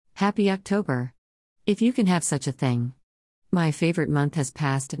Happy October! If you can have such a thing. My favorite month has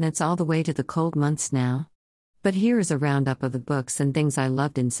passed and it's all the way to the cold months now. But here is a roundup of the books and things I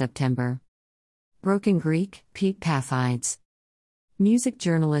loved in September. Broken Greek, Pete Paphides. Music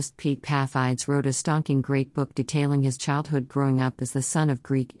journalist Pete Paphides wrote a stonking great book detailing his childhood growing up as the son of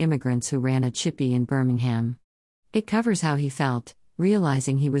Greek immigrants who ran a chippy in Birmingham. It covers how he felt,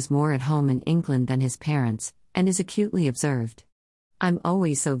 realizing he was more at home in England than his parents, and is acutely observed. I'm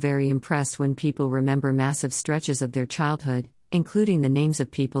always so very impressed when people remember massive stretches of their childhood, including the names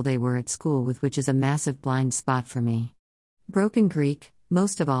of people they were at school with, which is a massive blind spot for me. Broken Greek,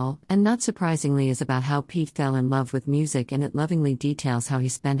 most of all, and not surprisingly, is about how Pete fell in love with music, and it lovingly details how he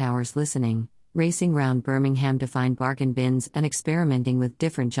spent hours listening, racing round Birmingham to find bargain bins and experimenting with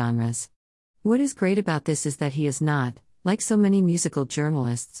different genres. What is great about this is that he is not, like so many musical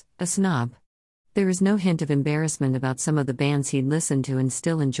journalists, a snob. There is no hint of embarrassment about some of the bands he'd listened to and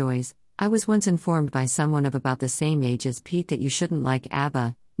still enjoys. I was once informed by someone of about the same age as Pete that you shouldn't like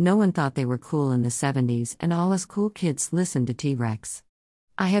ABBA. No one thought they were cool in the 70s, and all us cool kids listened to T-Rex.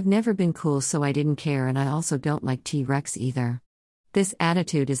 I have never been cool, so I didn't care, and I also don't like T-Rex either. This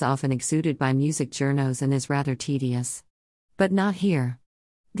attitude is often exuded by music journos and is rather tedious. But not here.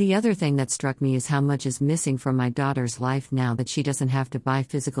 The other thing that struck me is how much is missing from my daughter's life now that she doesn't have to buy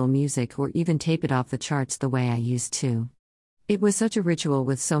physical music or even tape it off the charts the way I used to. It was such a ritual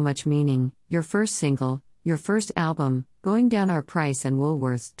with so much meaning: your first single, your first album, going down our Price and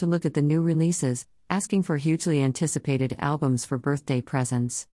Woolworths to look at the new releases, asking for hugely anticipated albums for birthday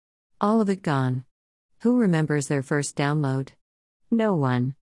presents. All of it gone. Who remembers their first download? No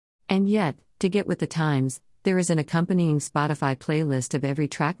one. And yet, to get with the times, there is an accompanying Spotify playlist of every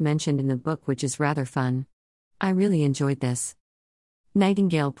track mentioned in the book, which is rather fun. I really enjoyed this.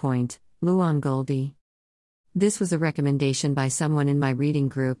 Nightingale Point, Luan Goldie. This was a recommendation by someone in my reading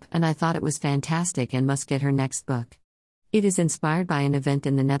group, and I thought it was fantastic and must get her next book. It is inspired by an event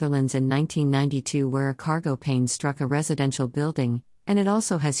in the Netherlands in 1992 where a cargo plane struck a residential building, and it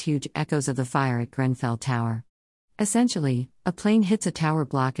also has huge echoes of the fire at Grenfell Tower. Essentially, a plane hits a tower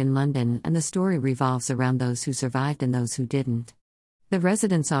block in London, and the story revolves around those who survived and those who didn't. The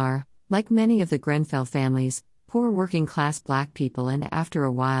residents are, like many of the Grenfell families, poor working-class black people, and after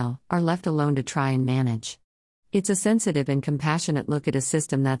a while, are left alone to try and manage. It's a sensitive and compassionate look at a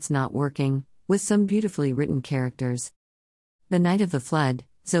system that's not working, with some beautifully written characters. The Night of the Flood,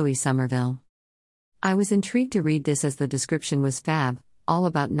 Zoe Somerville. I was intrigued to read this as the description was fab, all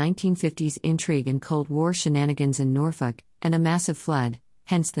about 1950s intrigue and Cold War shenanigans in Norfolk, and a massive flood,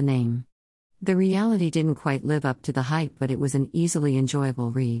 hence the name. The reality didn't quite live up to the hype, but it was an easily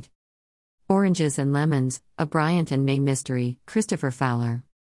enjoyable read. Oranges and Lemons, a Bryant and May mystery, Christopher Fowler.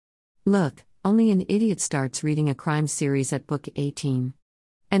 Look, only an idiot starts reading a crime series at book 18.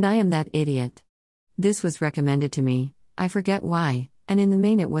 And I am that idiot. This was recommended to me, I forget why, and in the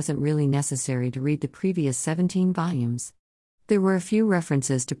main it wasn't really necessary to read the previous 17 volumes. There were a few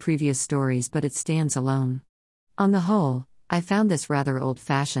references to previous stories, but it stands alone. On the whole, I found this rather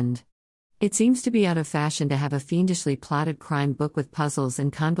old-fashioned. It seems to be out of fashion to have a fiendishly plotted crime book with puzzles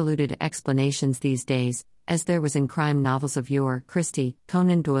and convoluted explanations these days, as there was in crime novels of yore, Christie,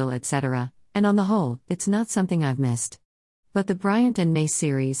 Conan Doyle, etc., and on the whole, it's not something I've missed. But the Bryant and May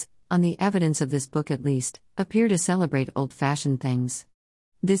series, on the evidence of this book at least, appear to celebrate old-fashioned things.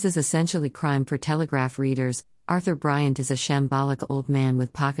 This is essentially crime for Telegraph readers. Arthur Bryant is a shambolic old man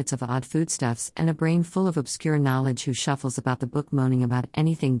with pockets of odd foodstuffs and a brain full of obscure knowledge who shuffles about the book moaning about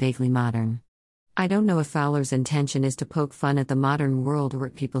anything vaguely modern. I don't know if Fowler's intention is to poke fun at the modern world or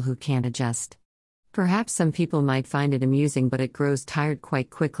at people who can't adjust. Perhaps some people might find it amusing, but it grows tired quite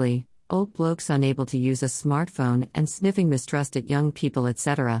quickly. Old blokes unable to use a smartphone and sniffing mistrust at young people,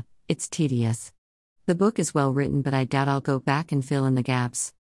 etc. It's tedious. The book is well written, but I doubt I'll go back and fill in the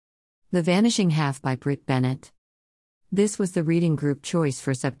gaps. The Vanishing Half by Britt Bennett. This was the reading group choice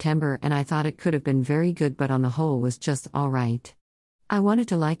for September, and I thought it could have been very good, but on the whole was just alright. I wanted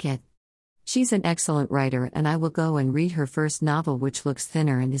to like it. She's an excellent writer, and I will go and read her first novel, which looks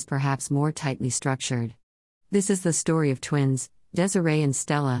thinner and is perhaps more tightly structured. This is the story of twins, Desiree and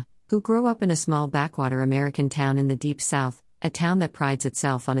Stella, who grow up in a small backwater American town in the Deep South, a town that prides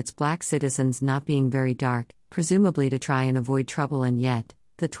itself on its black citizens not being very dark, presumably to try and avoid trouble, and yet,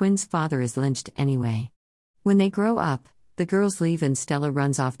 the twins' father is lynched anyway. When they grow up, the girls leave and Stella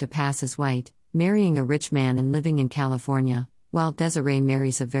runs off to pass as white, marrying a rich man and living in California, while Desiree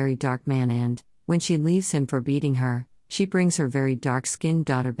marries a very dark man and, when she leaves him for beating her, she brings her very dark-skinned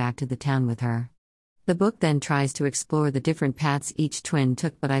daughter back to the town with her. The book then tries to explore the different paths each twin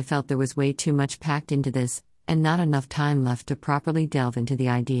took, but I felt there was way too much packed into this, and not enough time left to properly delve into the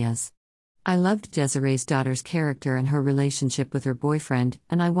ideas. I loved Desiree's daughter's character and her relationship with her boyfriend,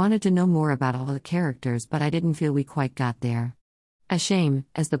 and I wanted to know more about all the characters, but I didn't feel we quite got there. A shame,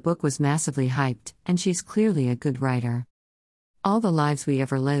 as the book was massively hyped, and she's clearly a good writer. All the Lives We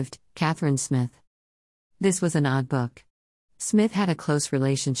Ever Lived, Catherine Smith. This was an odd book. Smith had a close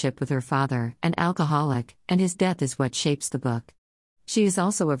relationship with her father, an alcoholic, and his death is what shapes the book. She is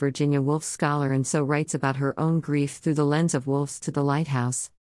also a Virginia Woolf scholar and so writes about her own grief through the lens of Woolf's To the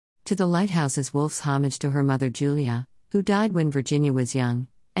Lighthouse. To the Lighthouse is Woolf's homage to her mother Julia, who died when Virginia was young,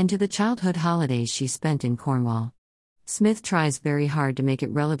 and to the childhood holidays she spent in Cornwall. Smith tries very hard to make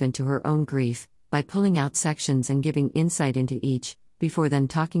it relevant to her own grief, by pulling out sections and giving insight into each, before then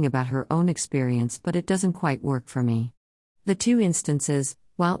talking about her own experience, but it doesn't quite work for me. The two instances,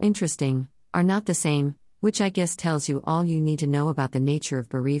 while interesting, are not the same, which I guess tells you all you need to know about the nature of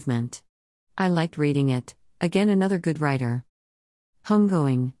bereavement. I liked reading it. Again, another good writer.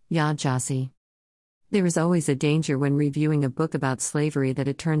 Homegoing, Yaa Gyasi. There is always a danger when reviewing a book about slavery that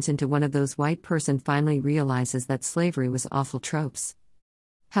it turns into one of those white person finally realizes that slavery was awful tropes.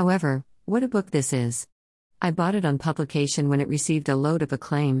 However, what a book this is. I bought it on publication when it received a load of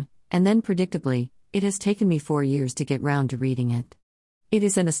acclaim, and then predictably, it has taken me 4 years to get round to reading it. It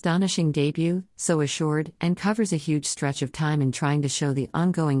is an astonishing debut, so assured, and covers a huge stretch of time in trying to show the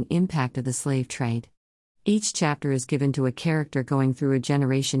ongoing impact of the slave trade. Each chapter is given to a character going through a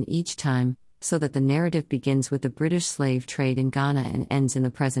generation each time, so that the narrative begins with the British slave trade in Ghana and ends in the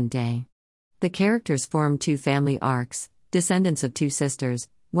present day. The characters form two family arcs, descendants of two sisters,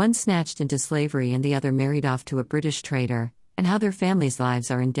 one snatched into slavery and the other married off to a British trader, and how their families' lives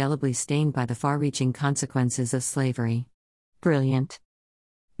are indelibly stained by the far-reaching consequences of slavery. Brilliant.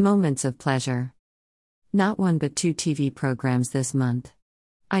 Moments of pleasure. Not one but 2 TV programs this month.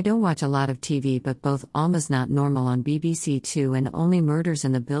 I don't watch a lot of TV, but both Alma's Not Normal on BBC Two and Only Murders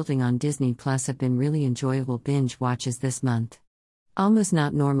in the Building on Disney Plus have been really enjoyable binge watches this month. Alma's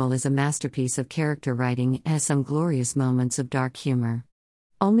Not Normal is a masterpiece of character writing and has some glorious moments of dark humor.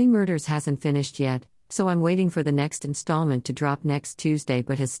 Only Murders hasn't finished yet, so I'm waiting for the next installment to drop next Tuesday,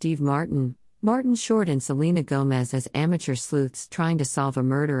 but has Steve Martin, Martin Short and Selena Gomez as amateur sleuths trying to solve a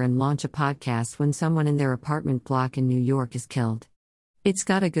murder and launch a podcast when someone in their apartment block in New York is killed. It's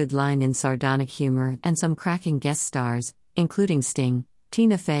got a good line in sardonic humor and some cracking guest stars, including Sting,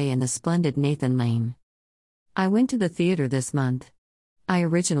 Tina Fey and the splendid Nathan Lane. I went to the theater this month. I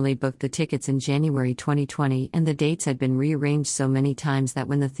originally booked the tickets in January 2020 and the dates had been rearranged so many times that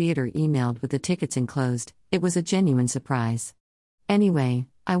when the theater emailed with the tickets enclosed, it was a genuine surprise. Anyway,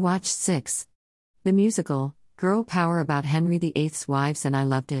 I watched Six. The musical, girl power about Henry VIII's wives, and I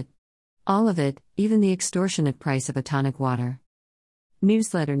loved it. All of it, even the extortionate price of a tonic water.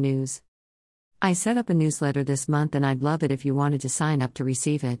 Newsletter news. I set up a newsletter this month and I'd love it if you wanted to sign up to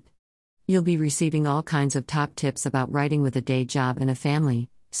receive it. You'll be receiving all kinds of top tips about writing with a day job and a family,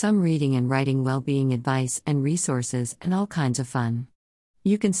 some reading and writing well-being advice and resources, and all kinds of fun.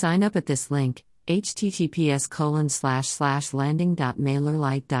 You can sign up at this link,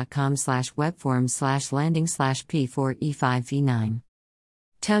 https://landing.mailerlite.com/webforms/landing/p4e5v9.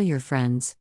 Tell your friends.